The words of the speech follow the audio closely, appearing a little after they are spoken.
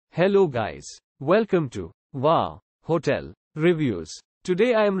Hello guys. Welcome to Wow Hotel Reviews.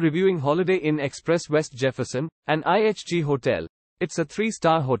 Today I am reviewing Holiday Inn Express West Jefferson, an IHG hotel. It's a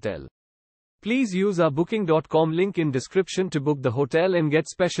 3-star hotel. Please use our booking.com link in description to book the hotel and get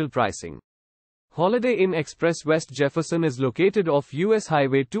special pricing. Holiday Inn Express West Jefferson is located off US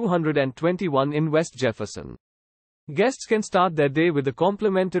Highway 221 in West Jefferson. Guests can start their day with a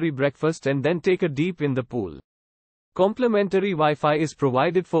complimentary breakfast and then take a dip in the pool. Complimentary Wi-Fi is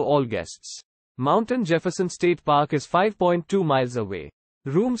provided for all guests. Jefferson State Park is 5.2 miles away.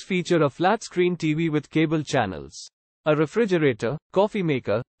 Rooms feature a flat-screen TV with cable channels. A refrigerator, coffee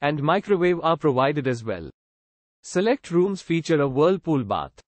maker, and microwave are provided as well. Select rooms feature a whirlpool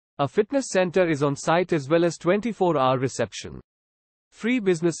bath. A fitness center is on site as well as 24-hour reception. Free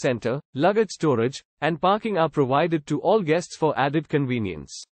business center, luggage storage, and parking are provided to all guests for added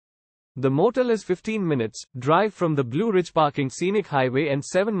convenience. The motel is 15 minutes drive from the Blue Ridge Parking Scenic Highway and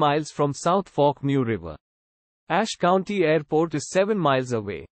 7 miles from South Fork New River. Ashe County Airport is 7 miles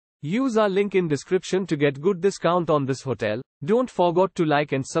away. Use our link in description to get good discount on this hotel. Don't forget to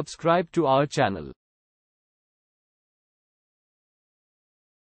like and subscribe to our channel.